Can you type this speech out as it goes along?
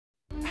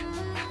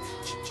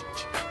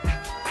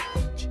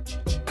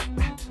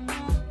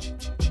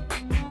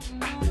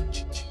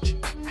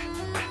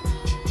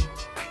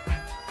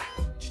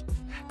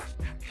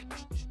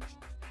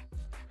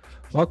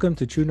Welcome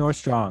to True North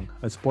Strong,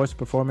 a sports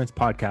performance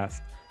podcast,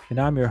 and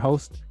I'm your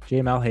host,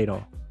 James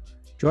Alhado.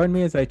 Join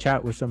me as I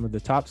chat with some of the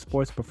top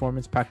sports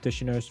performance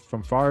practitioners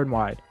from far and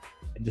wide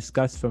and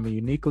discuss from a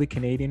uniquely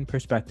Canadian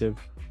perspective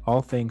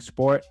all things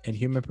sport and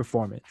human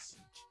performance.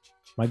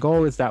 My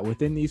goal is that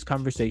within these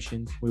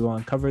conversations, we will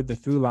uncover the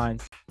through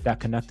lines that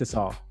connect us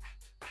all.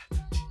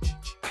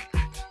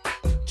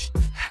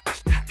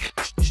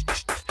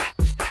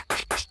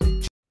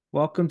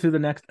 Welcome to the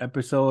next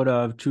episode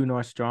of True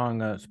North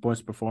Strong, a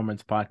sports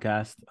performance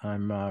podcast.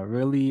 I'm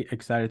really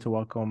excited to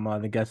welcome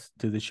the guest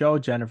to the show,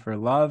 Jennifer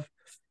Love.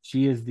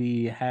 She is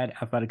the head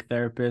athletic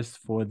therapist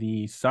for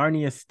the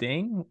Sarnia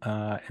Sting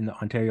in the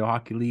Ontario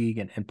Hockey League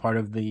and part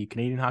of the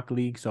Canadian Hockey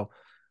League. So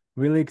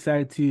really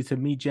excited to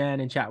meet Jen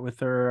and chat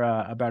with her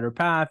about her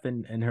path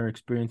and her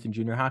experience in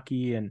junior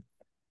hockey and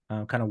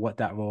kind of what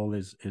that role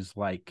is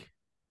like.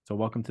 So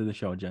welcome to the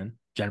show,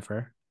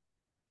 Jennifer.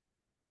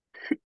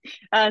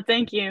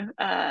 Thank you.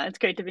 It's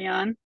great to be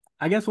on.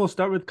 I guess we'll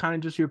start with kind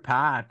of just your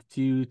path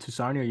to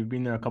Sarnia. You've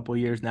been there a couple of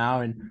years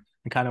now, and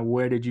kind of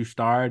where did you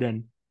start,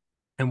 and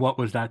what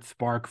was that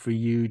spark for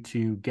you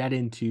to get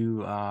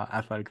into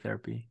athletic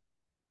therapy?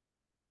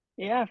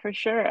 Yeah, for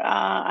sure.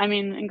 I'm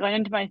going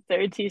into my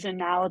third season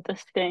now with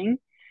this thing.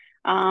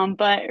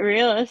 But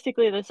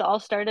realistically, this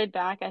all started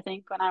back, I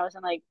think, when I was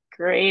in like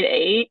grade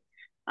eight.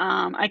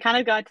 I kind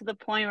of got to the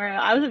point where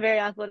I was a very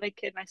athletic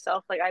kid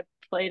myself. Like I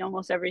played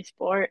almost every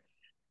sport.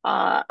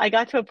 I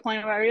got to a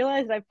point where I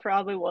realized I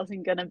probably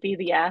wasn't gonna be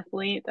the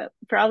athlete that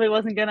probably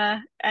wasn't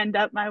gonna end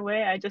up my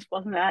way. I just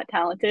wasn't that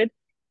talented.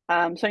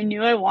 So I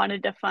knew I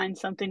wanted to find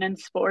something in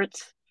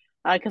sports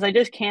because I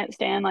just can't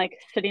stand like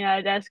sitting at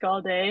a desk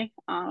all day.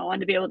 I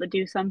wanted to be able to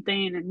do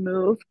something and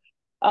move.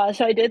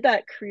 So I did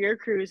that career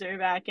cruiser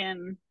back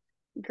in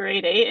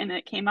grade eight, and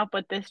it came up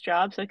with this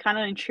job. So it kind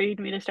of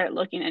intrigued me to start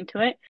looking into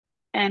it.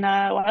 And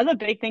one of the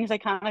big things I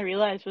kind of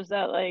realized was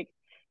that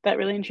that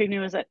really intrigued me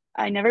was that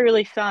I never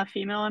really saw a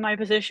female in my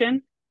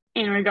position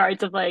in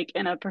regards of like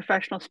in a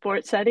professional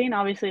sports setting.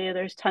 Obviously,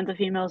 there's tons of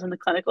females in the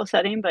clinical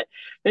setting, but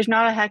there's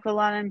not a heck of a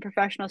lot in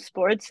professional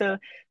sports. So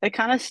that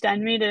kind of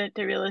stemmed me to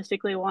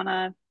realistically want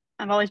to.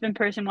 I've always been a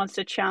person who wants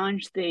to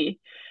challenge the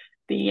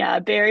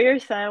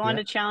barriers. So I Yeah.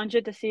 wanted to challenge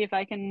it to see if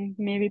I can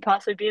maybe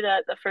possibly be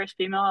the first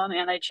female in the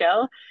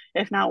NHL,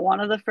 if not one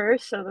of the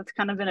first. So that's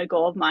kind of been a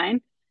goal of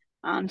mine.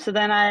 So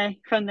then I,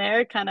 from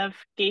there, kind of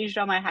gauged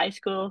on my high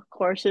school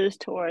courses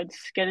towards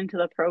getting to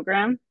the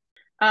program.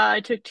 I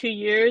took 2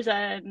 years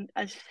at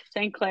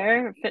St.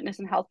 Clair, fitness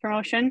and health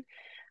promotion,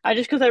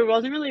 just because I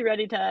wasn't really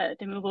ready to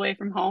move away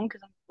from home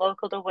because I'm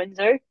local to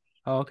Windsor.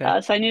 Oh,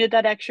 okay. So I needed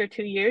that extra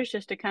 2 years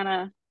just to kind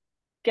of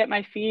get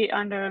my feet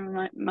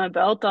under my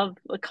belt of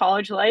the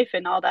college life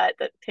and all that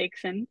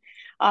takes in,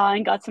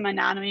 and got some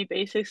anatomy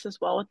basics as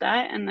well with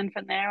that. And then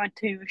from there, I went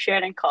to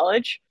Sheridan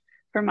College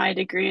for my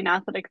degree in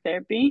athletic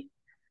therapy.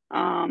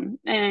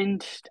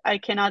 And I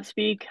cannot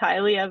speak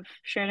highly of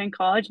Sheridan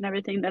College and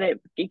everything that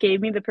it gave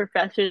me. The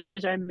professors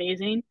are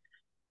amazing.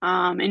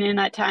 And in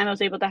that time, I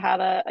was able to have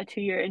a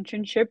 2 year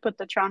internship with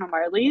the Toronto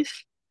Marlies,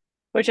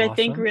 which I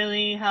think Awesome.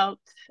 really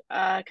helped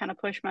kind of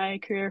push my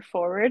career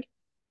forward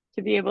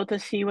to be able to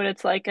see what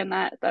it's like in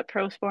that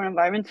pro sport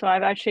environment. So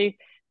I've actually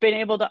been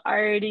able to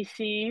already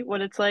see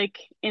what it's like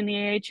in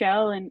the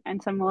AHL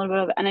and some a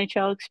little bit of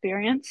NHL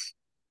experience.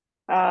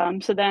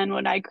 So then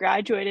when I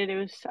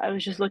graduated, I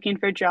was just looking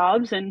for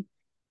jobs, and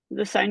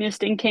the Sarnia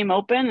Sting came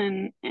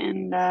open,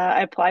 and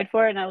I applied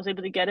for it, and I was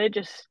able to get it.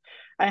 Just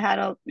I had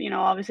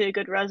obviously a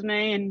good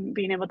resume, and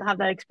being able to have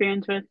that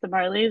experience with the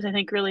Marlies, I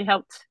think really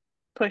helped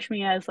push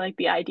me as like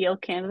the ideal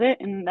candidate,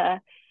 and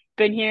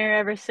been here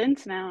ever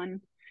since now. And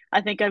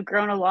I think I've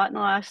grown a lot in the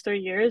last 3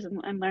 years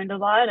and learned a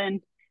lot.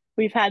 And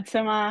we've had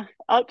some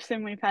ups,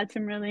 and we've had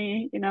some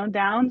really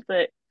downs,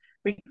 but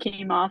we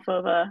came off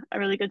of a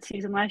really good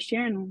season last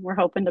year, and we're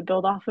hoping to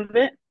build off of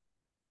it.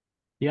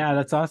 Yeah,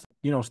 that's awesome.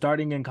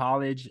 Starting in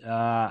college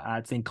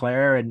at St.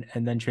 Clair and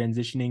then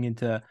transitioning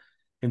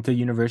into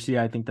university,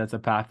 I think that's a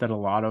path that a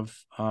lot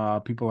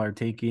of people are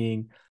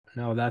taking.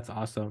 No, that's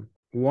awesome.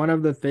 One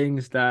of the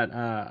things that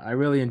I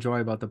really enjoy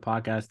about the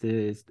podcast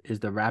is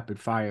the rapid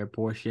fire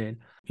portion.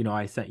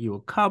 I sent you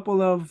a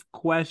couple of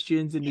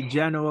questions in the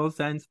general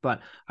sense, but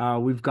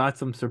we've got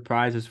some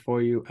surprises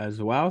for you as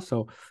well.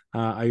 So,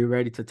 are you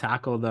ready to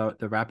tackle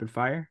the rapid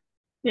fire?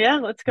 Yeah,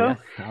 let's go.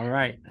 Yes. All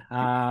right.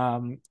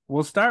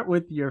 We'll start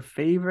with your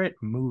favorite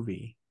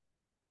movie.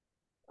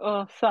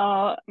 Oh,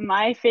 so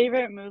my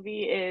favorite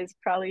movie is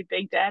probably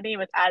Big Daddy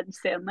with Adam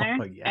Sandler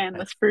Oh, and the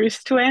yes.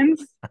 Spruce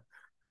Twins. Whoa.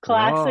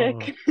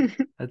 Classic.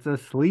 That's a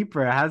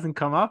sleeper. It hasn't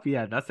come up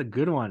yet. That's a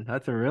good one.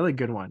 That's a really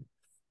good one.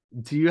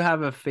 Do you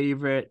have a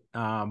favorite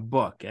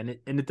book? And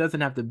it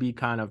doesn't have to be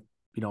kind of,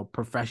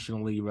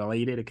 professionally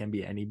related. It can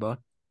be any book.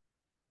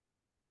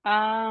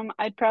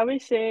 I'd probably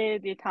say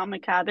The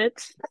Atomic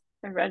Habits.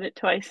 I've read it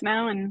twice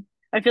now, and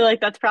I feel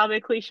like that's probably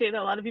a cliche that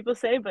a lot of people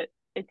say, but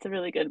it's a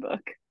really good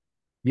book.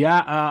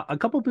 Yeah, a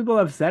couple people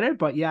have said it,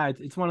 but yeah,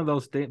 it's one of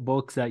those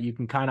books that you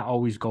can kind of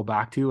always go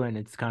back to, and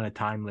it's kind of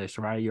timeless,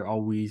 right? You're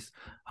always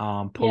Yeah,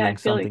 I pulling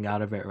feel like something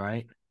out of it,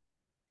 right?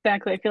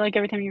 Exactly. I feel like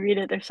every time you read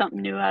it, there's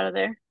something new out of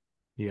there.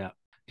 Yeah.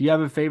 Do you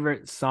have a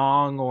favorite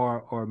song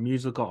or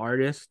musical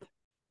artist?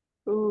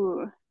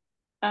 Ooh.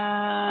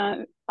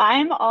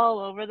 I'm all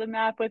over the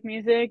map with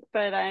music,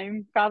 but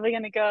I'm probably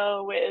gonna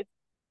go with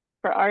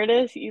for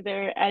artists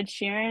either Ed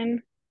Sheeran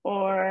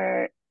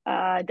or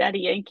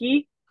Daddy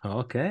Yankee.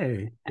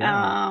 Okay.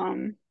 Yeah.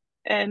 Um,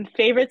 and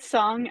favorite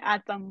song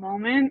at the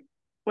moment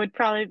would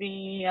probably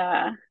be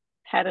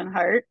Head and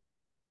Heart.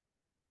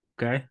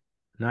 Okay.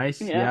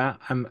 Nice. Yeah.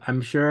 Yeah.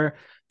 I'm sure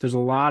there's a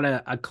lot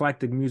of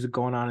eclectic music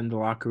going on in the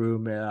locker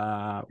room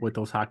with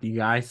those hockey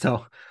guys.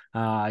 So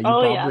you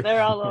Oh yeah, probably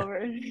they're all yeah,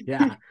 over.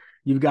 yeah.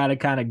 You've got to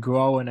kind of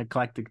grow an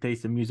eclectic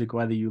taste of music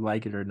whether you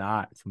like it or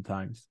not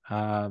sometimes.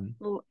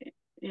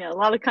 Yeah, a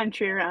lot of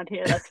country around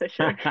here, that's for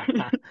sure.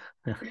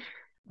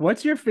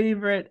 What's your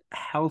favorite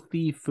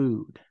healthy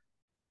food?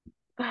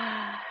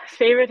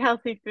 Favorite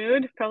healthy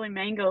food? Probably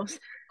mangoes.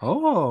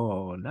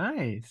 Oh,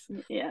 nice.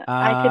 Yeah,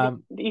 I could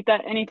Um, eat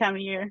that any time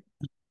of year.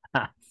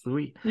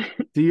 Sweet.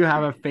 Do you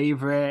have a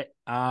favorite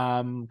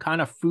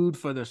kind of food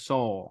for the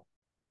soul?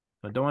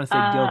 I don't want to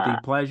say guilty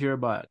Uh, pleasure,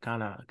 but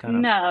kind of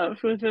no,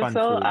 food for fun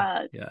soul,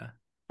 food. Yeah.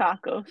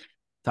 tacos.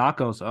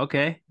 Tacos.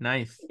 Okay.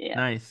 Nice. Yeah.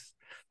 Nice.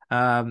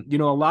 A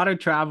lot of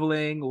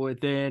traveling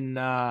within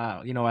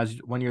as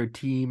when you're a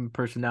team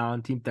personnel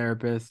and team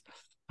therapist.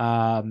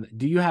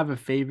 Do you have a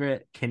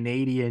favorite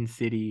Canadian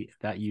city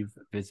that you've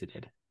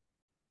visited?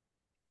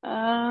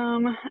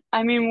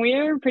 I mean,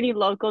 we're pretty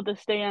local to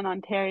stay in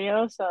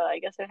Ontario, so I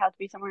guess it'd have to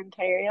be somewhere in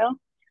Ontario.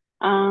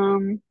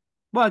 Um,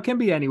 Well, it can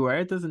be anywhere.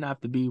 It doesn't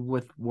have to be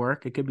with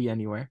work. It could be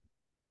anywhere.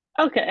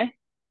 okay.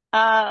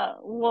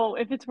 Well,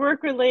 if it's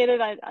work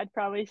related, I'd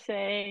probably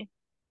say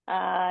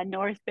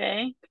North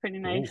Bay. Pretty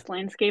nice Oh,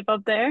 landscape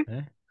up there.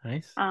 okay.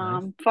 Nice,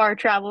 nice. Far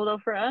travel though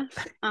for us.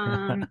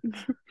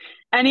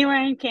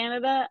 Anywhere in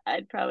Canada,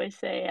 I'd probably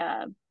say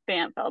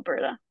Banff,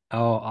 Alberta.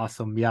 Oh,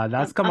 awesome. Yeah,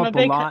 that's come I'm a up a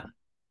big lot.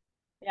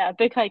 yeah,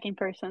 big hiking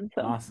person,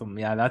 so Awesome.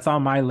 Yeah, that's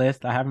on my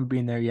list. I haven't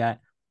been there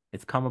yet.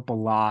 It's come up a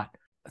lot.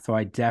 So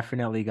I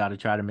definitely got to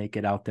try to make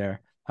it out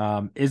there.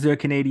 Is there a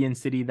Canadian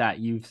city that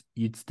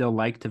you'd still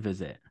like to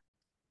visit?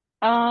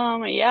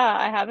 yeah,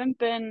 I haven't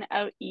been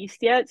out east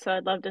yet, so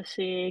I'd love to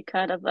see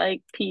kind of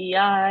like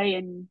PEI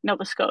and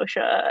Nova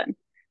Scotia and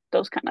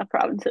those kind of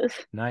provinces.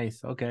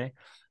 Nice. Okay.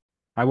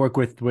 I work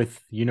with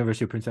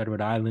University of Prince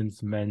Edward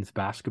Island's men's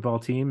basketball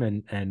team,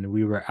 and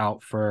we were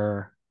out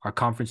for our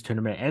conference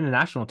tournament and the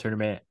national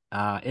tournament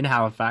in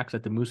Halifax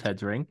at the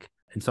Mooseheads rink.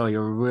 And so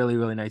you're a really,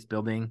 really nice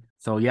building.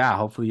 So yeah,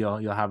 hopefully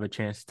you'll have a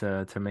chance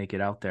to make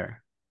it out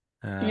there.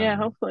 Yeah, Um,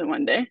 hopefully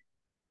one day.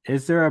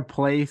 is there a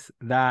place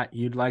that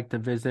you'd like to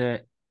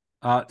visit?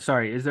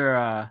 Sorry, is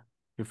there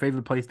your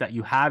favorite place that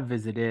you have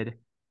visited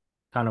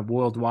kind of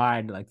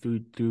worldwide, like through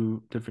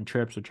different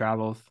trips or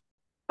travels?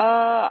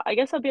 I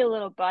guess I'll be a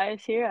little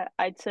biased here.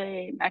 I'd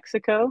say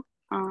Mexico.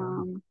 Oh,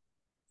 Um,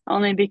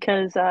 Only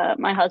because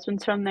my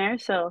husband's from there,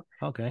 so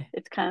okay.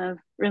 it's kind of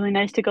really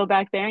nice to go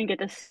back there and get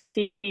to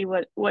see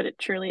what it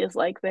truly is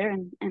like there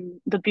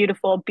and the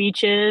beautiful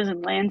beaches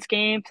and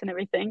landscapes and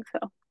everything.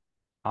 So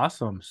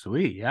Awesome.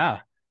 Sweet.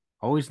 Yeah.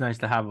 Always nice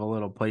to have a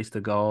little place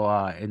to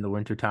go in the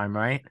wintertime,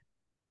 right?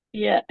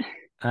 yeah.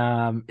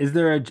 Is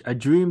there a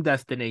dream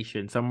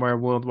destination somewhere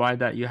worldwide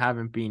that you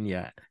haven't been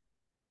yet?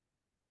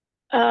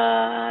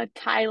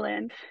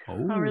 Thailand. I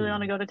really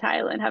want to Oh, go to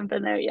Thailand. Haven't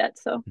been there yet,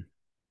 so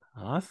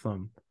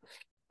awesome.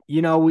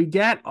 We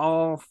get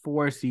all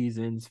four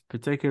seasons,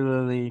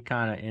 particularly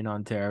kind of in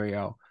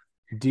Ontario.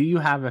 Do you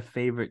have a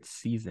favorite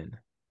season?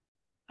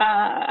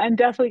 I'm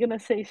definitely gonna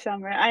say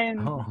summer. I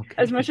am Oh,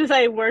 as much okay. as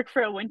I work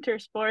for a winter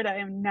sport, I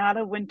am not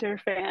a winter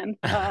fan.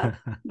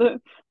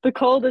 The the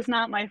cold is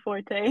not my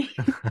forte.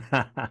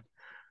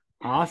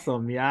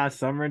 Awesome. Yeah,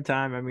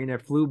 summertime. I mean,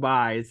 it flew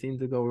by. It seemed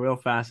to go real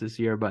fast this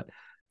year, but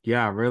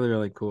yeah, really,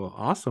 really cool.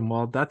 Awesome.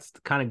 Well, that's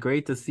kind of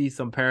great to see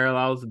some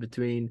parallels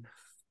between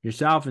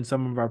yourself and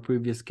some of our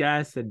previous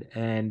guests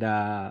and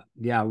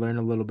yeah, learn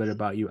a little bit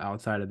about you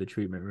outside of the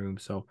treatment room.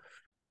 So,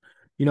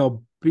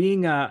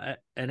 being an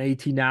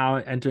AT now,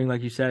 entering,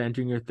 like you said,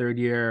 entering your third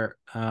year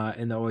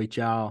in the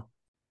OHL,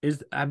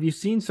 have you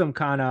seen some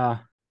kind of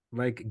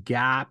like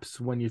gaps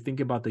when you think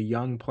about the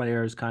young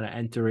players kind of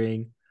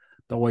entering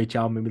the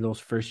OHL, maybe those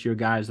first year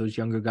guys, those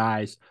younger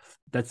guys,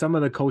 that some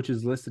of the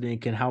coaches listening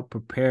can help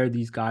prepare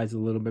these guys a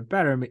little bit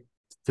better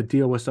to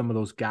deal with some of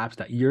those gaps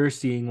that you're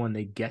seeing when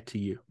they get to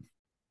you?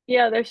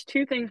 Yeah, there's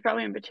two things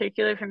probably in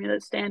particular for me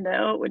that stand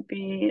out would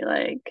be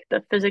like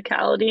the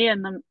physicality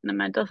and the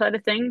mental side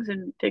of things.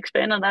 And to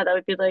expand on that, that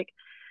would be like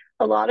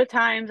a lot of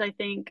times I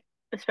think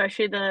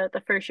especially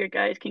the first year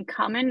guys can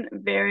come in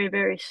very,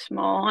 very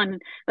small.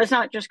 And that's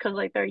not just because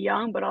like they're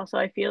young, but also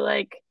I feel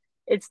like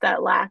it's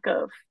that lack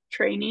of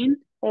training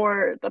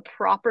or the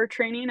proper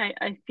training.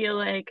 I feel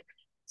like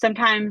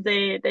sometimes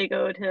they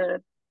go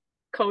to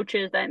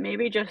coaches that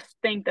maybe just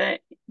think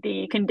that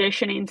the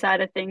conditioning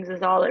side of things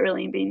is all it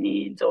really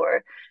needs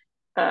or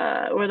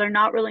they're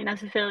not really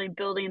necessarily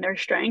building their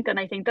strength. And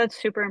I think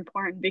that's super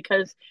important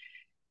because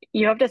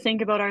you have to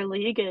think about our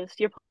league is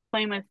you're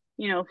playing with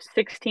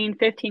 16,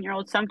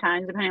 15-year-olds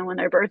sometimes, depending on when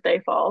their birthday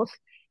falls,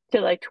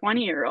 to like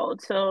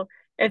 20-year-olds. So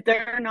if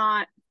they're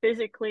not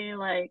physically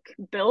like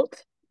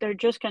built, they're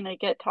just going to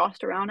get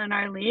tossed around in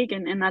our league.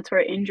 And that's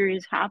where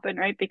injuries happen,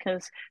 right?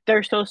 Because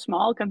they're so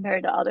small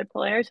compared to other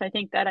players. I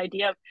think that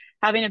idea of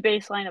having a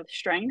baseline of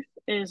strength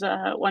is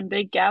one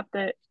big gap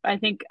that I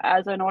think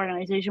as an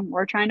organization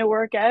we're trying to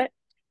work at,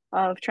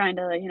 of trying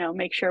to,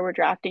 make sure we're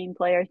drafting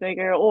players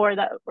bigger or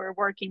that we're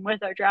working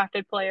with our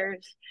drafted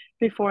players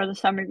before the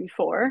summer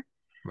before.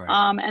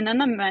 Right. And then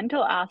the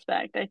mental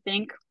aspect, I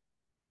think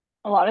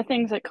a lot of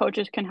things that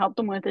coaches can help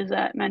them with is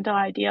that mental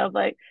idea of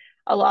like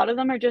a lot of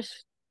them are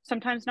just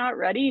sometimes not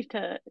ready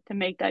to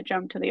make that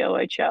jump to the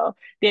OHL.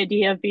 The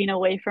idea of being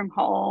away from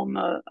home,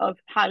 of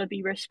how to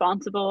be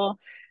responsible,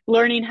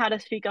 learning how to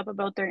speak up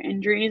about their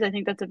injuries. I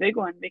think that's a big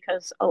one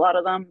because a lot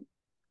of them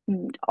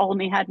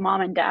only had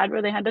mom and dad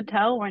where they had to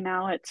tell, where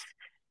now it's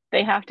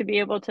they have to be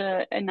able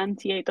to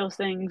enunciate those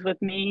things with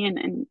me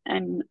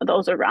and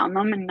those around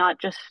them and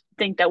not just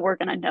think that we're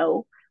going to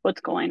know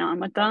what's going on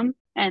with them.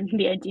 And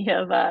the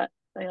idea of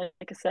like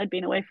I said,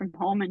 being away from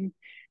home and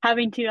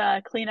having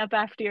to clean up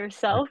after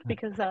yourself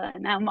because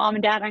now mom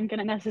and dad aren't going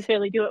to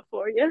necessarily do it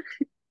for you.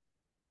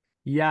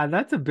 Yeah,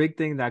 that's a big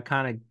thing that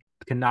kind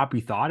of cannot be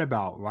thought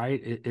about,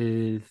 right? It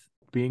is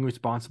being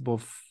responsible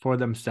for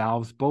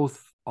themselves,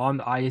 both on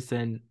the ice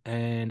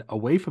and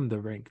away from the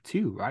rink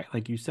too, right?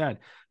 Like you said,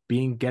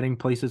 getting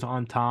places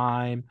on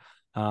time,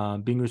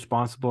 being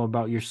responsible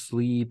about your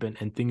sleep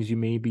and things you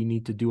maybe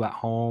need to do at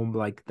home,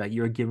 like that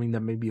you're giving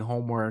them maybe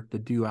homework to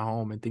do at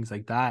home and things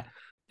like that.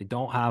 They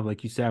don't have,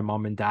 like you said,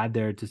 mom and dad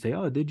there to say,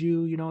 oh, did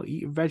you,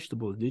 eat your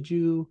vegetables? Did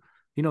you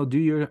do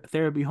your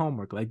therapy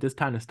homework, like this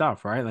kind of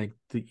stuff, right? Like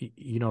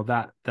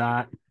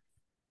that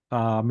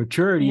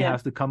maturity Yeah,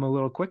 has to come a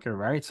little quicker,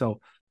 right?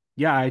 So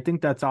yeah, I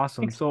think that's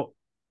awesome. ex- So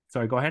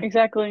sorry, go ahead.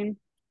 exactly.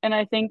 And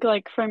I think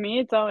like for me,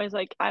 it's always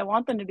like I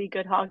want them to be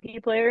good hockey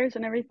players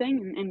and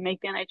everything and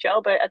make the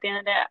NHL. But at the end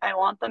of the day, I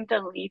want them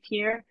to leave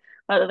here,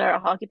 whether they're a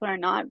hockey player or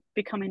not,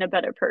 becoming a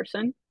better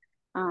person.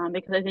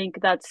 Because I think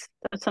that's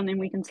something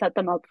we can set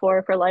them up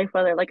for life.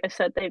 Whether, like I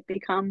said, they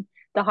become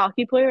the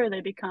hockey player or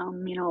they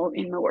become,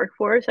 in the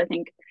workforce. I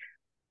think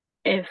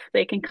if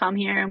they can come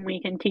here and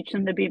we can teach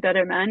them to be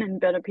better men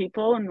and better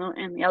people in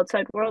the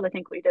outside world, I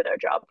think we did our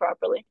job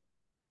properly.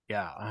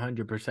 Yeah,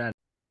 100%.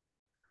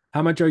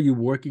 How much are you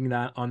working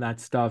that on that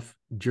stuff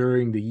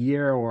during the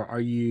year, or are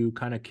you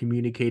kind of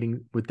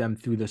communicating with them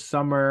through the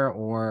summer,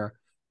 or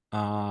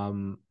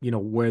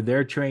where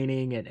they're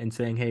training and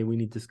saying, hey, we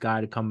need this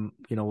guy to come,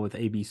 with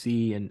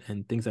ABC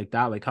and things like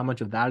that? Like how much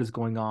of that is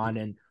going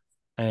on,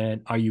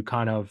 and are you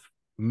kind of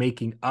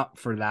making up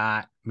for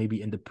that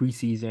maybe in the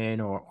preseason,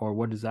 or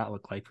what does that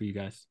look like for you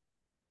guys?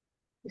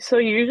 So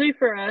usually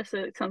for us,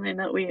 it's something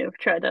that we have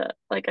tried to,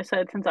 like I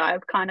said, since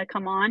I've kind of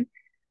come on,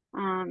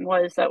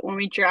 was that when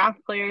we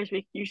draft players,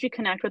 we usually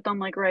connect with them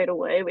like right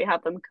away. We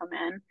have them come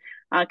in,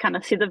 kind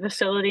of see the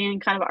facility and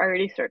kind of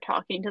already start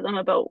talking to them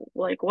about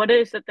like what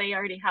is that they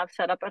already have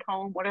set up at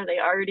home, what are they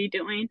already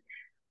doing,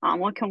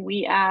 what can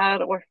we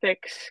add or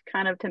fix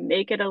kind of to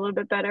make it a little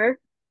bit better.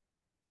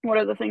 What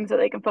are the things that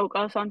they can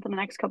focus on for the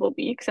next couple of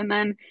weeks? And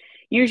then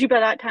usually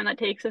by that time that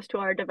takes us to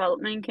our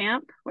development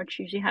camp, which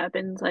usually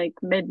happens like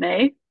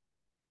mid-May.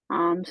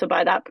 So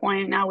by that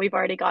point, now we've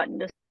already gotten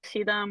to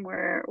see them.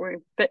 We're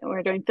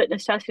doing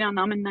fitness testing on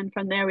them, and then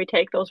from there we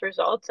take those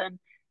results and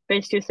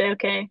basically say,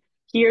 okay,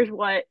 here's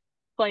what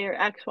player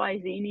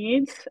XYZ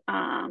needs.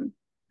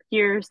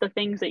 Here's the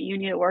things that you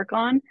need to work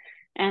on,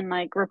 and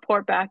like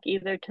report back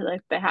either to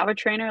like they have a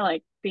trainer,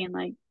 like being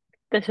like,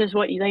 this is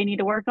what they need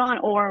to work on,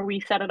 or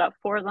we set it up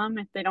for them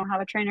if they don't have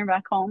a trainer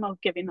back home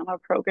of giving them a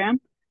program.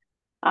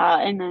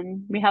 And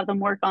then we have them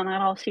work on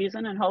that all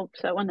season in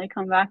hopes that when they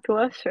come back to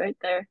us, right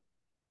there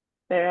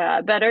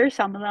they're better.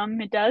 Some of them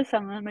it does,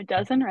 some of them it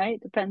doesn't,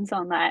 right? Depends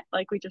on that,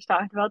 like we just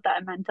talked about,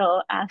 that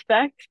mental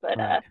aspect. But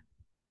Right.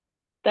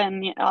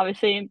 then yeah,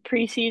 obviously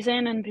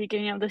preseason and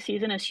beginning of the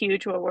season is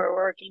huge where we're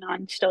working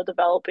on still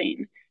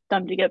developing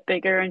them to get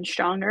bigger and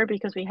stronger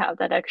because we have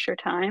that extra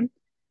time.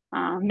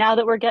 Now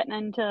that we're getting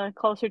into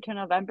closer to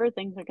November,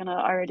 things are gonna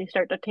already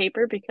start to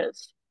taper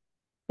because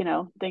we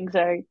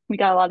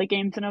got a lot of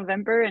games in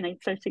November and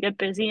it starts to get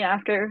busy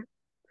after.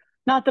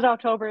 Not that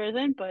October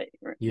isn't, but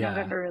Yeah.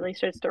 November really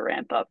starts to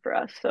ramp up for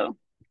us. So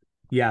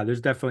Yeah,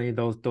 there's definitely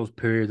those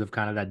periods of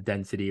kind of that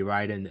density,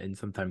 right? And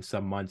sometimes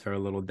some months are a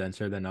little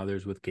denser than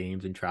others with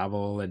games and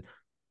travel and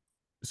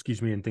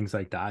excuse me and things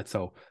like that.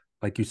 So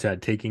like you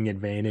said, taking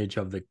advantage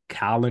of the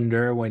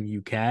calendar when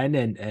you can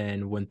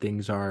and when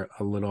things are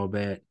a little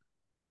bit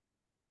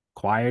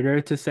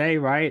quieter to say,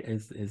 right?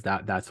 Is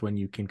that's when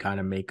you can kind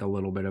of make a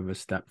little bit of a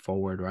step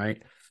forward,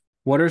 right?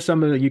 What are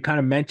some of the, you kind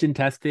of mentioned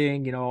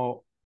testing,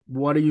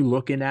 what are you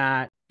looking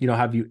at?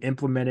 Have you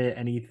implemented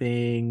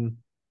anything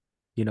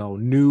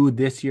new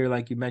this year?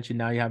 Like you mentioned,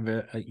 now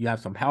you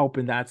have some help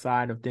in that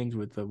side of things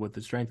with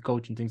the strength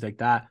coach and things like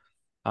that.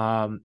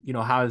 How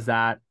has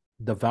that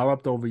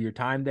developed over your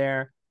time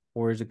there,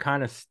 or is it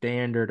kind of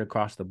standard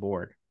across the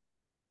board?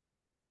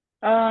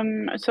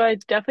 So I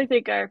definitely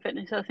think our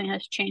fitness testing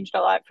has changed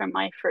a lot from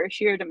my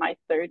first year to my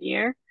third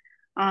year.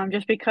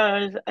 Just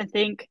because I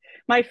think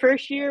my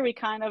first year we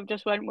kind of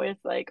just went with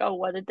like, oh,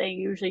 what did they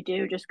usually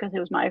do? Just because it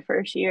was my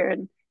first year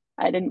and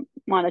I didn't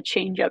want to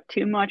change up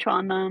too much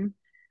on them.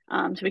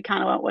 So we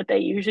kind of went what they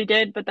usually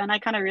did. But then I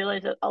kind of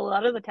realized that a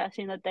lot of the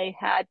testing that they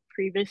had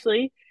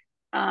previously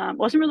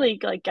wasn't really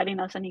like getting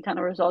us any kind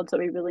of results that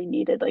we really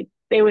needed. Like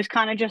they was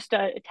kind of just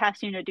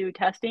testing to do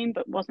testing,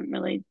 but wasn't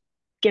really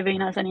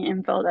giving us any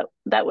info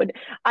that would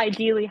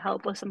ideally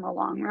help us in the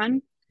long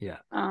run. Yeah.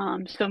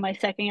 So my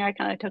second year, I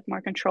kind of took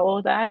more control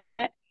of that.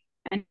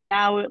 And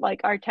now,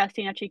 like, our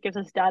testing actually gives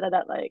us data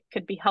that, like,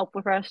 could be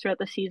helpful for us throughout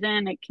the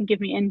season. It can give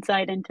me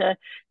insight into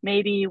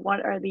maybe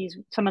what are these,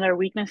 some of their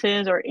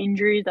weaknesses or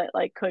injuries that,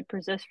 like, could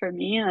persist for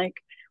me. Like,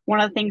 one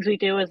of the things we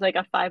do is, like,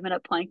 a 5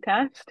 minute plank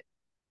test,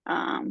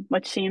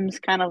 which seems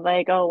kind of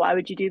like, oh, why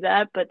would you do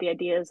that? But the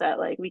idea is that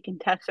like we can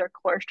test our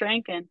core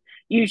strength, and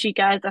usually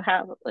guys that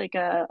have like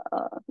a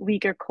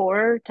weaker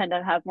core tend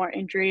to have more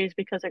injuries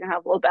because they're gonna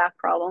have low back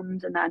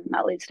problems, and then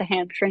that leads to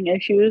hamstring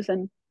issues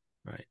and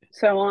Right.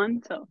 so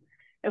on. So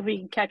if we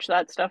can catch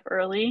that stuff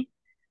early,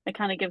 it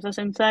kind of gives us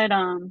insight.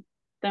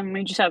 Then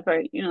we just have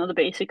our, the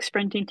basic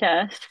sprinting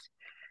tests,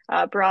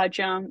 broad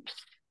jumps,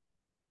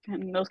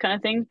 and those kind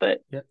of things.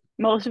 But Yep.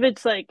 most of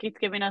it's like it's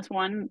giving us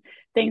one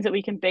things that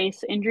we can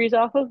base injuries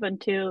off of,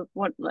 and two,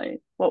 what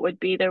would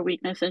be their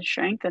weakness and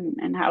strength,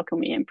 and how can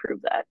we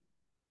improve that.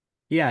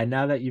 Yeah,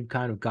 now that you've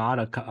kind of got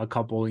a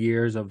couple of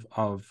years of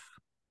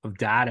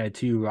data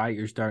too, right?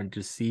 You're starting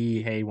to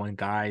see, hey, when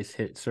guys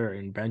hit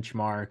certain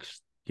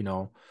benchmarks,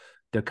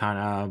 they're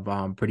kind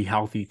of pretty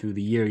healthy through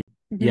the year.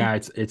 Hmm. Yeah,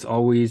 it's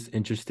always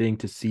interesting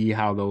to see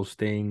how those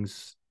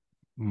things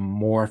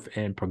morph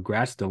and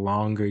progress the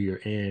longer you're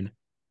in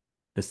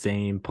the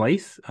same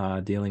place,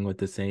 dealing with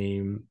the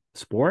same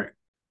sport.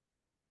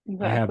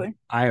 I have Exactly.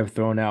 I have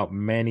thrown out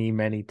many,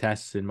 many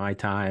tests in my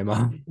time.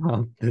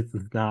 This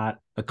is not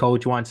a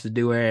coach wants to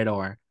do it,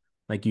 or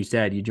like you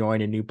said, you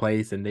join a new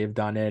place and they've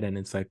done it, and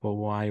it's like, well,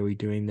 why are we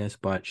doing this?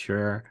 But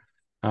sure,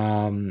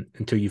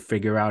 until you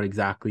figure out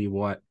exactly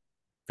what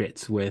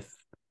fits with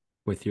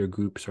your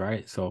groups,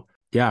 right? So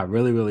yeah,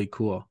 really, really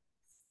cool.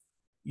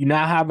 You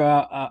now have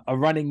a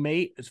running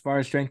mate as far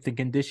as strength and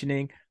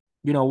conditioning.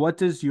 What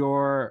does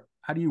your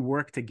how do you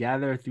work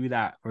together through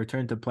that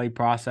return to play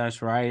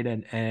process, right?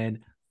 And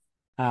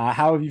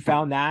how have you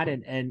found that?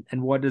 And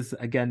what does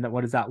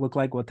that look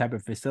like? What type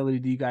of facility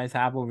do you guys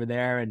have over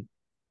there?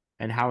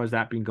 And how has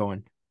that been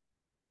going?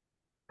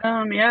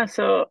 Yeah,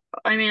 so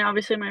I mean,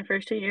 obviously my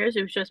first 2 years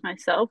it was just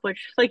myself,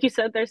 which like you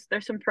said, there's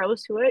some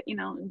pros to it,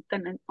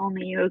 then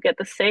only you get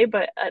the say,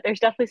 but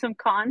there's definitely some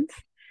cons.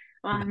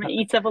 It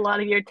eats up a lot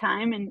of your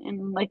time,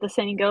 and like the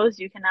saying goes,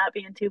 you cannot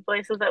be in two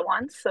places at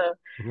once. So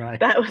Right.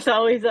 that was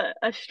always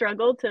a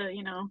struggle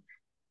to,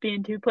 be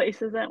in two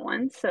places at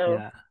once. So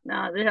Yeah.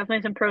 no, there's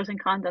definitely some pros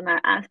and cons on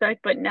that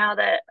aspect. But now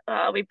that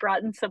we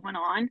brought in someone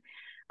on,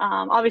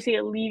 obviously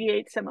it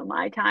alleviates some of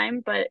my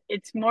time, but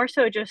it's more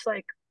so just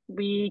like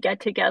we get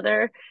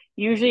together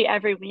usually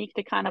every week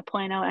to kind of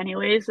plan out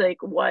anyways like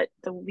what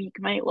the week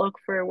might look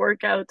for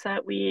workouts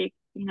that week,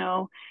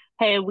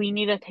 hey, we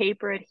need to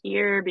taper it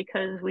here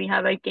because we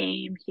have a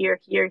game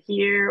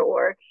here,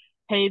 or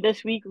hey,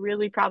 this week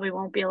really probably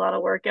won't be a lot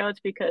of workouts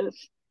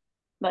because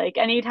like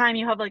anytime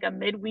you have like a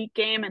midweek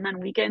game and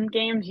then weekend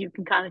games, you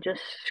can kind of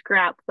just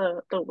scrap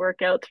the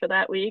workouts for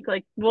that week.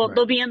 Like, well, Right.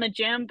 they'll be in the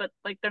gym, but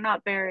like they're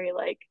not very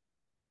like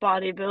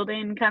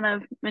bodybuilding kind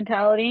of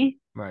mentality.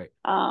 Right.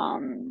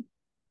 Um,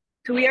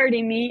 so we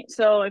already meet.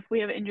 So if we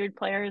have injured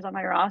players on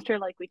my roster,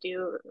 like we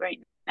do right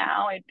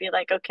now, I'd be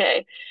like,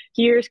 okay,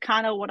 here's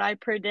kind of what I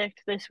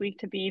predict this week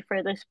to be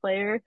for this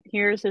player.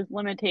 Here's his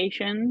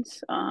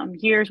limitations.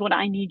 Here's what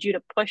I need you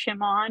to push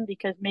him on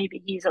because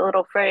maybe he's a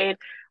little afraid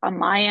on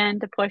my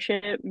end to push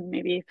it.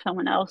 Maybe if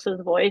someone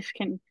else's voice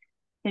can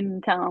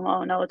tell him,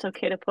 oh no, it's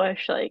okay to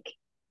push. Like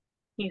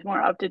he's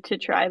more up to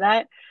try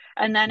that.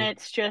 And then Yeah.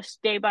 it's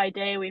just day by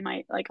day, we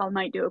might like I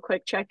might do a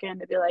quick check in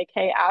to be like,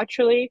 hey,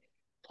 actually,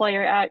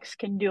 player X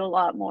can do a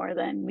lot more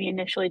than we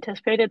initially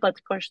anticipated.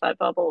 Let's push that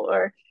bubble,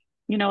 or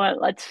you know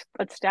what, let's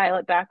dial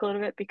it back a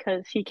little bit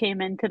because he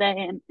came in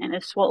today and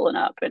is swollen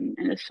up and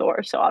is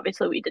sore. So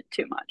obviously we did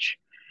too much.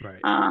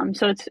 Right.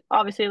 So it's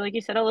obviously, like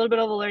you said, a little bit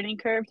of a learning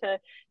curve to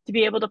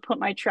be able to put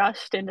my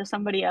trust into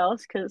somebody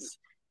else because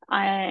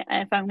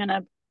if I'm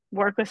gonna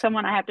work with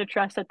someone, I have to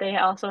trust that they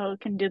also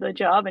can do the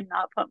job and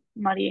not put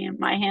money in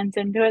my hands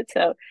into it.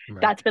 So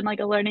Right. that's been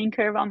like a learning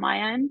curve on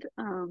my end,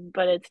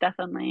 but it's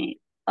definitely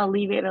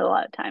alleviated a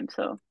lot of time.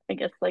 So I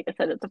guess, like I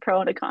said, it's a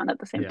pro and a con at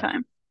the same Yeah.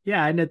 time.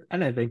 Yeah,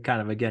 and I think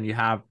kind of again you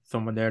have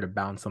someone there to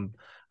bounce some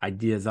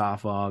ideas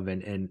off of,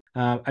 and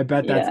I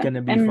bet that's Yeah, going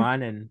to be and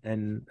fun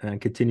and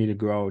continue to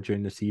grow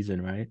during the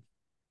season, right?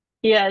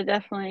 yeah,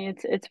 definitely,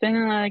 it's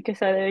been like I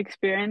said, an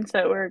experience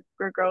that we're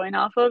growing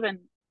off of, and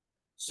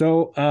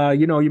So,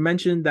 you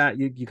mentioned that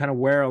you kind of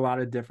wear a lot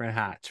of different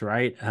hats,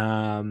 right?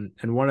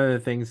 And one of the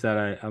things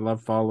that I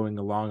love following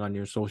along on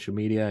your social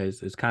media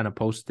is kind of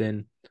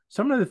posting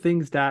some of the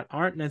things that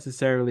aren't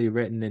necessarily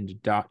written in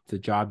the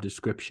job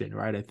description,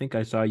 right? I think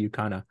I saw you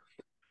kind of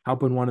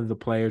helping one of the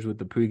players with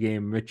the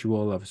pregame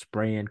ritual of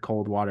spraying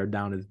cold water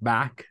down his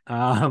back.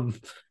 Can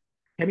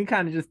you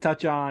kind of just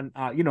touch on,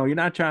 I'm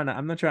not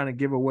trying to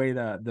give away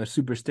the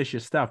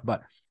superstitious stuff,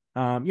 but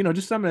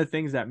just some of the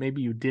things that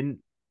maybe you didn't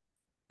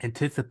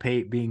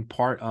anticipate being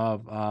part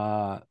of,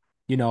 the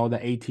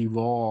AT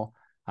role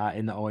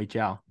in the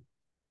OHL.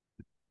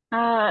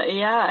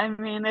 Yeah, I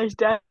mean, there's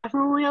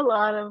definitely a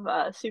lot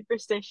of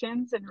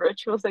superstitions and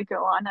rituals that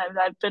go on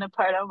I've been a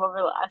part of over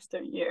the last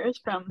 3 years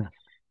from,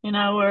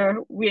 where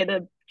we had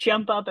to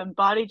jump up and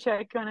body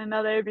check one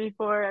another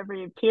before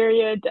every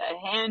period, to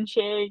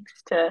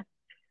handshakes, to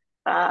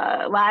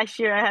last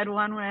year I had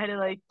one where I had to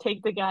like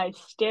take the guy's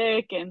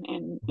stick and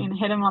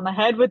hit him on the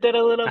head with it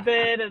a little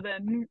bit and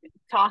then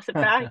toss it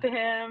back to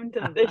him.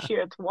 To this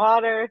year it's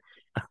water.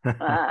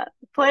 Uh,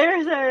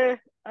 Players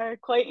are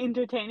quite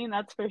entertaining,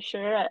 that's for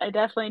sure. I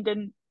definitely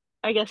didn't,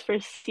 I guess,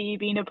 foresee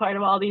being a part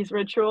of all these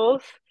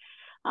rituals.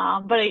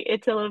 But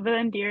it's a little bit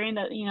endearing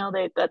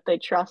that they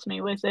trust me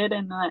with it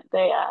and that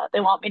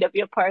they want me to be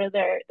a part of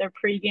their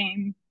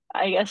pregame,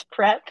 I guess,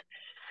 prep.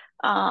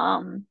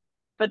 Um,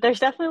 but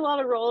there's definitely a lot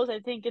of roles I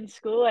think in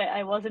school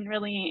I wasn't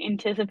really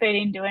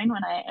anticipating doing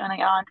when I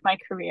got onto my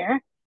career,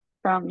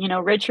 from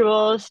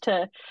rituals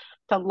to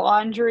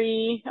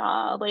laundry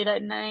late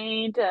at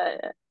night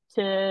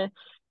to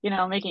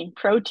making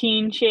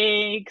protein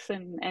shakes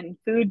and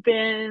food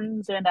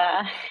bins and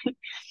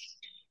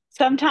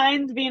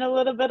sometimes being a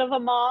little bit of a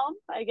mom,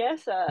 I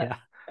guess. Yeah.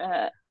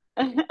 Uh,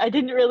 I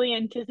didn't really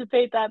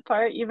anticipate that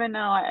part, even though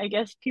I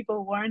guess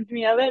people warned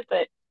me of it,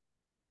 but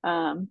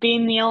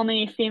being the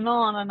only female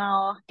on an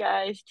all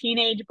guys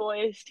teenage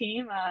boys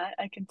team,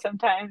 I can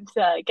sometimes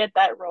get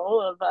that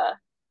role of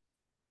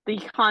the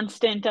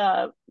constant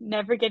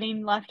never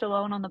getting left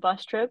alone on the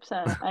bus trips.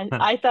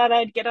 I thought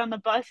I'd get on the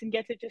bus and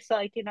get to just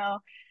like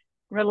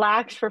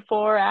relax for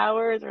 4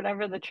 hours or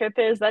whatever the trip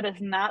is. That is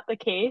not the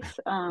case.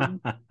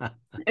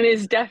 It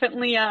is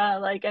definitely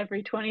like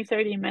every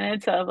 20-30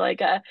 minutes of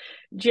like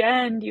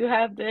Jen, do you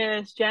have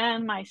this?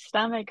 Jen, my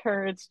stomach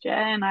hurts.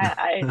 Jen,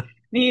 I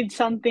need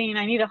something.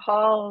 I need a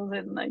haul.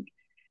 And like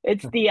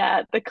it's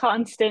the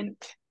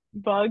constant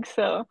bug.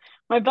 So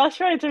my bus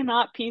rides are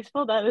not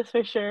peaceful, that is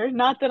for sure.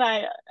 Not that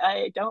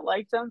I don't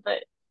like them,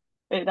 but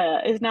it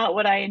is not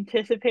what I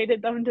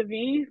anticipated them to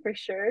be for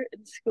sure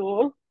in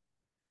school.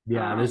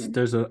 Yeah, Um,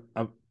 there's a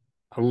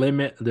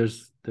limit.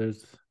 There's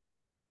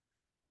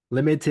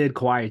limited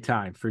quiet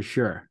time for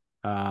sure.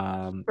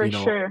 for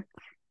sure.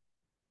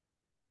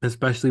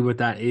 Especially with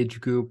that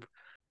age group,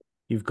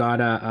 you've got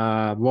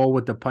to roll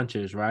with the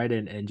punches, right?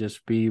 And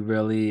just be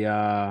really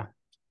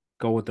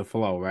go with the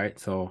flow, right?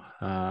 So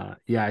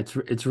yeah,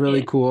 it's really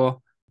Yeah.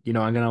 cool.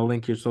 I'm gonna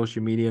link your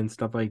social media and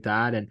stuff like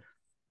that. And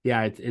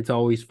yeah, it's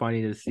always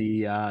funny to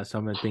see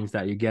some of the things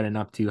that you're getting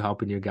up to,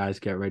 helping your guys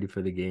get ready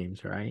for the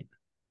games, right?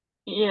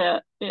 Yeah,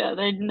 they're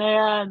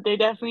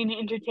definitely an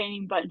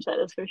entertaining bunch, that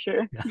is for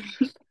sure.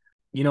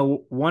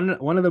 One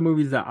of the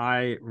movies that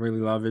I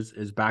really love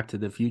is Back to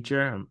the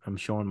Future. I'm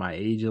showing my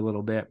age a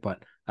little bit,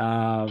 but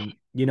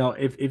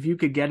if you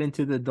could get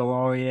into the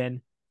DeLorean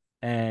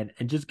and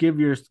just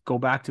go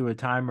back to a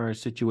time or a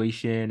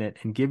situation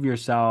and give your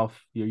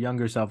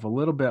younger self a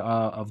little bit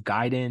of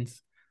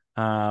guidance,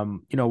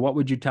 what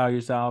would you tell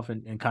yourself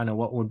and kind of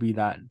what would be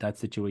that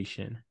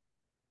situation?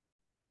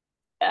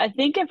 I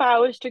think if I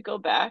was to go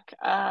back,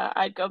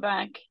 I'd go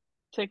back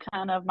to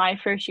kind of my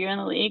first year in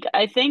the league.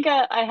 I think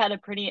I had a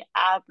pretty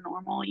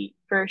abnormal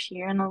first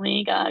year in the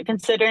league,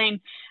 considering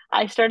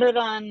I started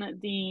on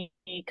the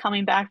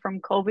coming back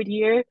from COVID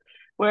year,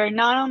 where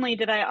not only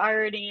did I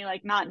already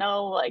like not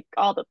know like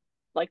all the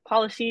like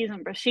policies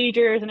and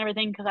procedures and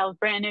everything because I was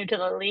brand new to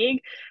the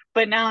league,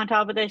 but now on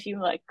top of this,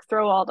 you like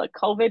throw all the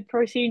COVID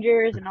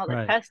procedures and all the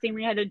Right, testing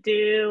we had to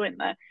do and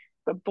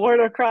the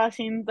border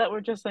crossings that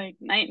were just like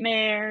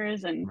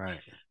nightmares. And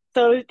right.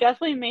 so it was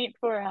definitely made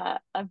for a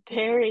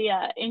very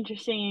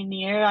interesting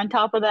year. On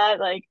top of that,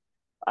 like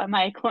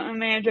my equipment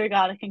manager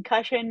got a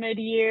concussion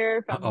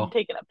mid-year from Uh-oh.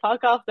 taking a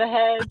puck off the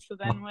head. So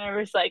then there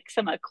was like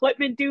some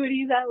equipment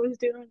duties I was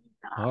doing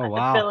Oh, to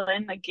wow. fill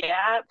in the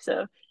gap.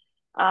 So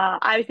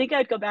I think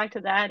I'd go back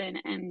to that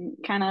and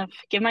kind of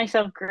give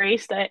myself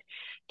grace that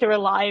to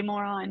rely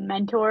more on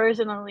mentors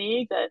in the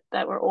league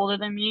that were older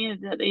than me.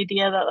 The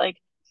idea that like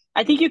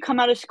I think you come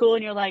out of school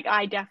and you're like,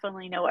 I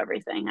definitely know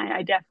everything.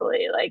 I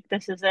definitely like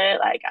this is it.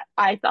 Like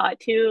I thought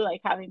too, like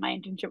having my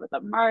internship with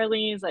the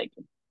Marlies, like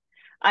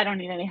I don't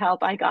need any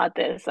help. I got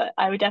this.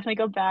 I would definitely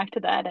go back to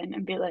that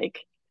and be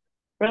like,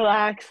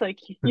 relax. Like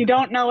you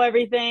don't know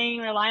everything.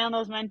 Rely on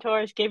those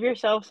mentors. Give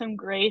yourself some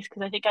grace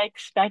because I think I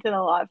expected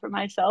a lot from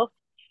myself.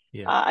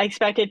 Yeah. I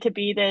expected to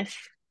be this,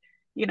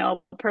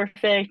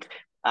 perfect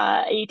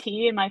AT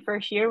in my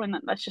first year when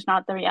that's just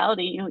not the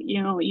reality.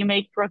 You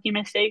make rookie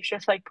mistakes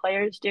just like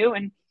players do,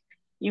 and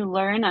you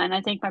learn. And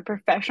I think my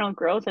professional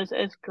growth has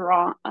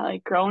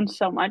grown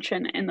so much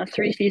in the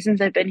 3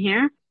 seasons I've been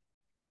here.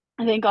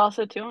 I think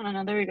also too, in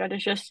another regard,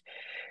 is just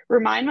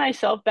remind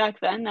myself back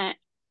then that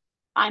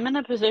I'm in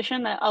a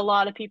position that a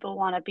lot of people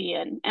want to be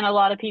in, and a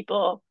lot of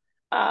people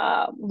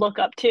look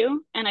up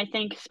to. And I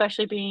think,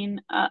 especially being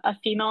a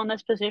female in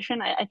this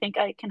position, I think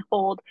I can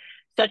hold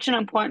such an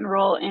important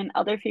role in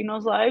other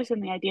females' lives.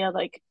 And the idea of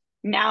like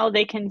now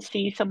they can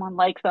see someone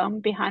like them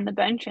behind the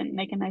bench and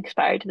they can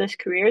aspire to this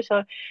career.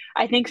 So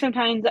I think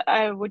sometimes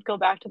I would go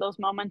back to those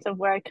moments of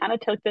where I kind of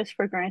took this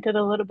for granted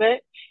a little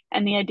bit.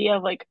 And the idea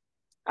of like,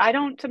 I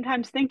don't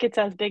sometimes think it's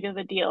as big of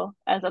a deal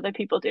as other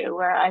people do,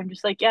 where I'm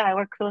just like, yeah, I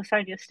work for the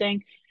Sarnia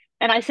Sting.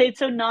 And I say it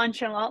so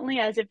nonchalantly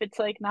as if it's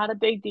like not a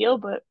big deal,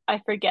 but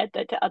I forget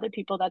that to other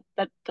people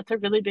that's a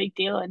really big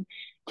deal. And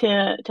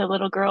to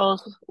little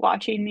girls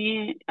watching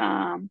me,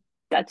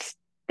 that's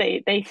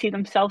they see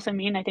themselves in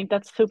me, and I think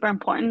that's super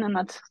important. And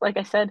that's like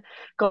I said,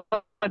 going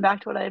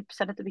back to what I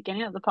said at the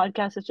beginning of the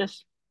podcast, it's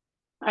just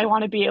I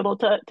want to be able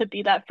to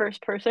be that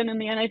first person in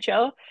the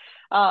NHL.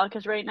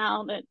 Because right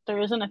now that there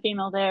isn't a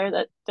female there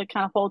that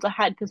kind of holds a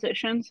head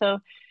position, so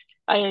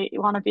I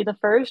want to be the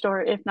first,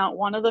 or if not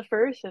one of the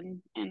first,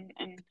 and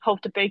hope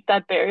to break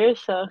that barrier.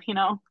 So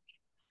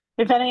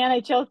if any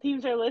NHL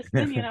teams are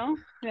listening,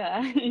 yeah,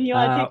 and you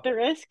want to uh take the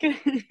risk.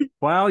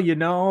 Well,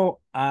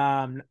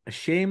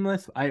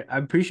 shameless. I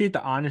appreciate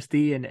the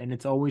honesty, and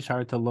it's always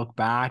hard to look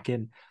back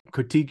and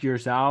critique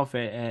yourself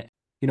and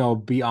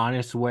be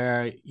honest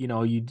where,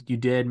 you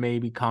did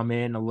maybe come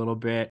in a little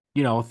bit,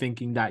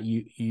 thinking that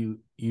you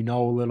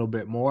know a little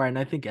bit more. And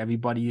I think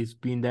everybody has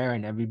been there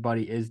and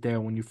everybody is there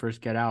when you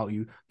first get out.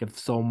 You get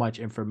so much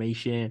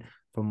information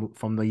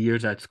from the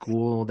years at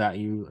school that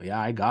yeah,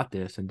 I got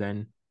this. And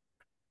then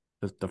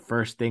the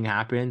first thing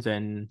happens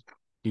and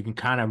you can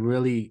kind of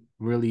really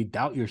really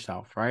doubt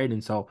yourself, right?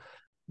 And so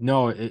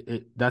no,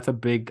 that's a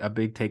big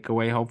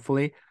takeaway,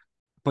 hopefully.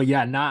 But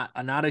yeah, not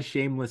a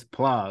shameless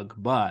plug,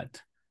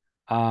 but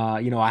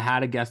I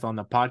had a guest on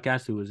the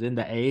podcast who was in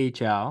the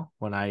AHL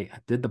when I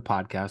did the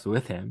podcast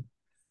with him,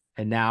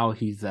 and now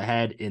he's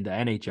ahead in the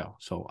NHL.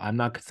 So I'm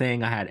not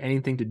saying I had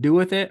anything to do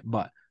with it,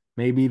 but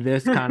maybe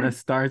this kind of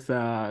starts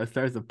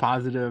a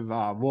positive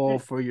role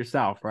for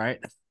yourself, right?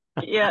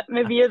 Yeah,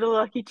 maybe you're the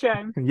lucky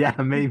charm. Yeah,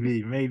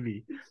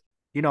 maybe.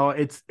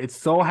 It's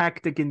so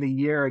hectic in the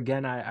year.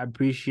 Again, I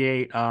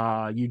appreciate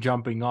you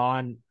jumping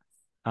on.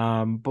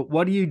 But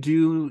what do you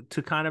do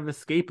to kind of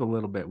escape a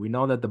little bit? We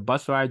know that the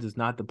bus rides is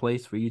not the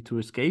place for you to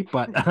escape,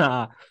 but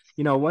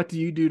what do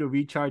you do to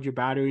recharge your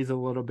batteries a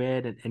little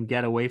bit and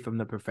get away from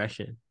the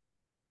profession?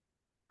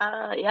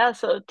 Yeah,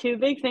 so two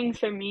big things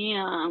for me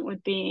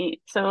would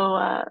be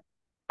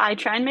I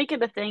try and make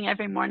it a thing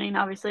every morning.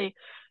 Obviously,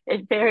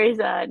 it varies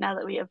now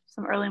that we have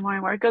some early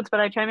morning workouts, but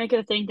I try and make it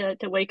a thing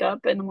to wake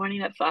up in the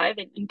morning at 5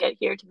 and get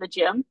here to the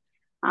gym.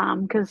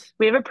 Because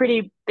we have a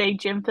pretty big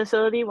gym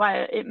facility. Why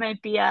it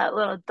might be a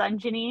little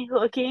dungeony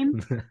looking,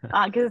 because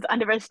it's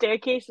under a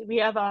staircase. We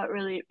have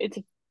it's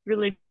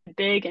really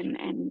big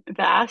and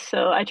vast.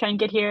 So I try and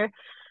get here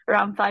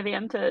around 5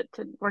 a.m. to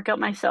work out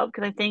myself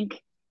because I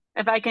think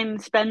if I can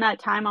spend that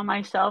time on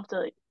myself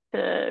to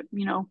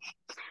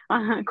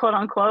quote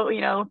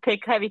unquote,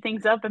 pick heavy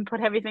things up and put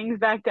heavy things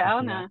back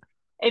down. Yeah.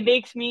 It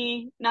makes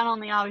me not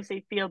only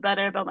obviously feel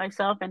better about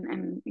myself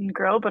and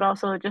grow, but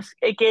also just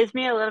it gives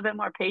me a little bit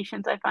more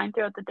patience I find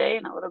throughout the day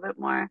and a little bit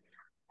more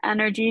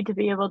energy to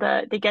be able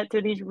to get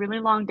through these really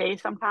long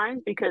days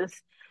sometimes because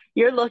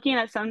you're looking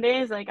at some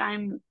days like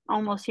I'm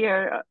almost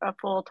here a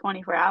full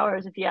 24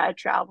 hours if you add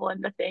travel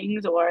into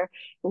things or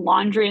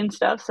laundry and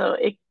stuff. So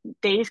it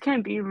days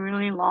can be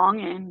really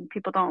long and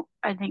people don't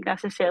I think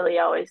necessarily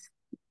always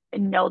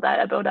know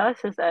that about us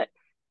is that,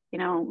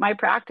 my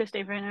practice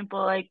day, for example,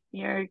 like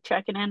you're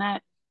checking in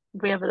at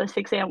we have the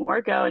 6 a.m.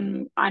 workout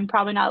and I'm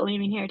probably not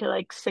leaving here till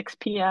like 6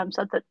 p.m.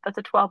 So that's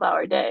a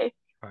 12-hour day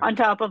Right. on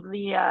top of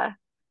the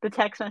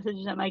text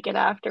messages I might get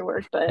after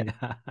work. But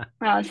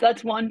Yeah. so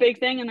that's one big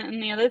thing. And then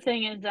the other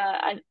thing is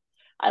I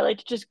like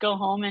to just go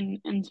home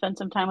and spend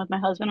some time with my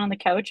husband on the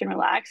couch and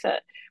relax.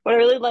 What I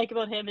really like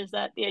about him is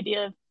that the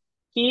idea of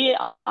he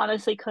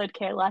honestly could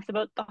care less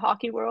about the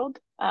hockey world,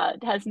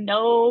 has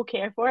no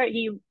care for it.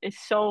 He is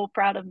so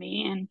proud of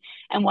me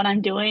and what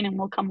I'm doing and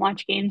will come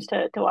watch games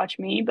to watch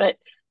me. But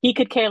he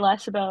could care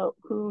less about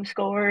who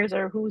scores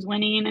or who's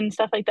winning and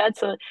stuff like that.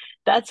 So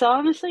that's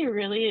honestly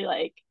really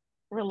like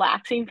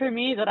relaxing for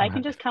me that I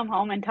can just come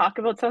home and talk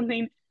about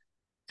something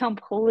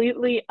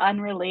completely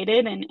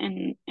unrelated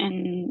and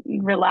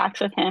relax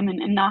with him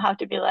and not have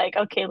to be like,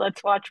 okay,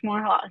 let's watch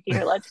more hockey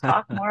or let's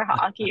talk more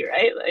hockey,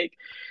 right? Like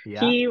Yeah.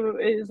 he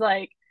is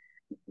like,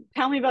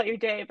 tell me about your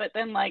day, but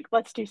then like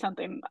let's do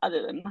something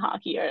other than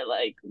hockey or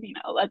like,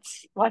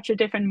 let's watch a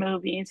different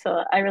movie.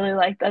 So I really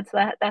like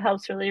that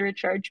helps really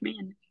recharge me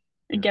and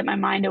Yeah. get my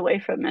mind away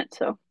from it.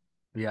 So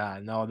Yeah,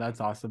 no, that's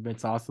awesome.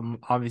 It's awesome,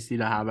 obviously,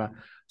 to have a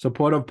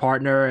supportive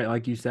partner.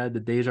 Like you said, the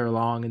days are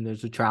long and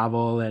there's a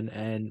travel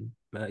and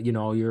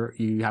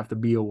you have to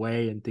be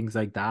away and things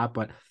like that.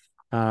 But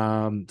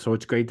so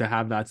it's great to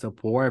have that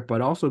support,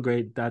 but also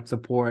great that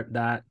support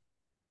that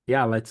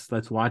yeah, let's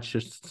watch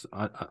just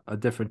a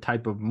different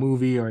type of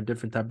movie or a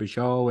different type of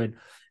show and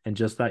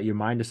just let your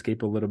mind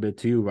escape a little bit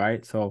too,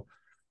 right? So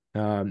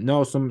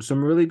No, some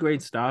really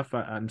great stuff.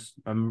 I'm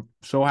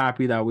so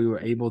happy that we were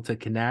able to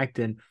connect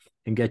and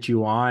get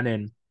you on.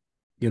 And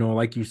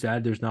like you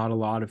said, there's not a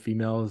lot of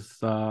females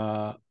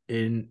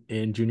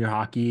in junior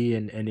hockey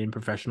and in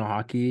professional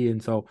hockey,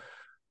 and so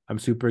I'm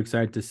super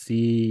excited to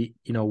see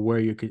where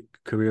your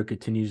career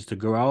continues to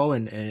grow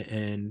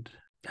and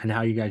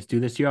how you guys do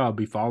this year. I'll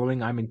be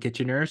following. I'm in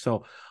Kitchener,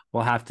 so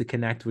we'll have to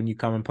connect when you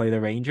come and play the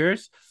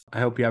Rangers. I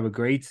hope you have a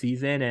great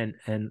season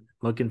and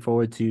looking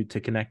forward to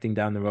connecting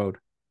down the road.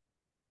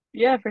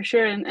 Yeah, for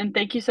sure. And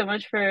thank you so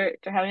much for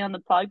having me on the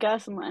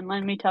podcast and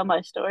letting me tell my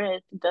story. I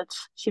think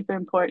that's super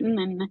important.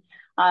 And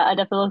I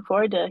definitely look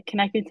forward to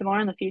connecting some more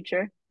in the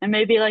future. And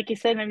maybe, like you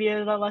said, maybe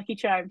you're the lucky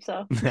charm.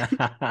 So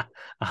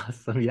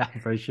Awesome. Yeah,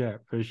 for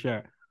sure. For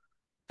sure.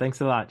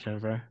 Thanks a lot,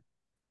 Jennifer.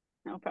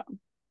 no problem.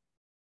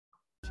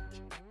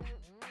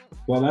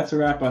 Well, that's a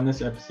wrap on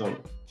this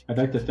episode. I'd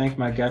like to thank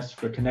my guests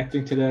for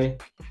connecting today,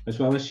 as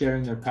well as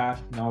sharing their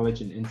path,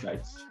 knowledge, and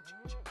insights.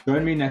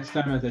 Join me next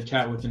time as I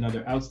chat with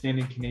another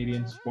outstanding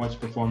Canadian sports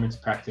performance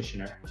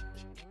practitioner.